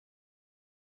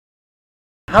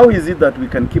How is it that we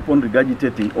can keep on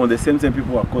regurgitating on the same people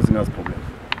who are causing us problems?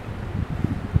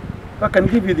 I can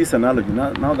give you this analogy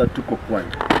now that tuko pwani.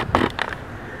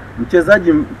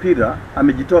 Mchezaji mpira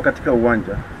amejitoa katika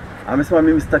uwanja, amesema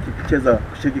mimi sitaki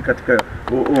kushiriki katika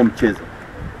huo mchezo.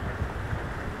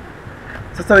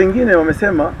 Sasa wengine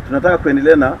wamesema tunataka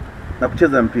kuendelea na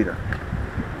kucheza mpira.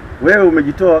 Wewe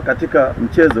umejitoa katika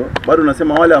mchezo, bado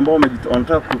unasema wale ambao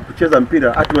wanataka kucheza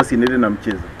mpira hata wasiendelee na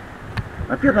mchezo.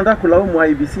 Na pia tunataka kulaumu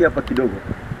IEBC hapa kidogo.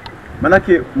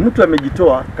 Manake mtu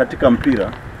amejitoa katika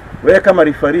mpira, wewe kama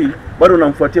referee bado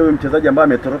unamfuatia huyo mchezaji ambaye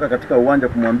ametoroka katika uwanja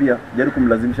kumwambia jaribu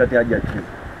kumlazimisha hata aje acheze.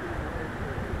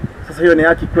 Sasa hiyo ni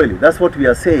haki kweli? That's what we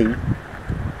are saying.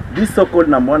 This so-called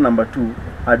number 1, number 2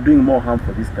 are doing more harm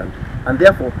for this country. And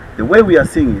therefore, the way we are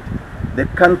seeing it, the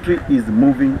country is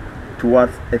moving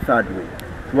towards a third way,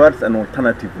 towards an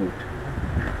alternative route.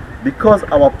 Because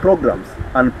our programs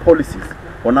and policies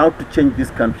on how to change this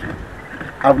country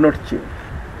have not changed.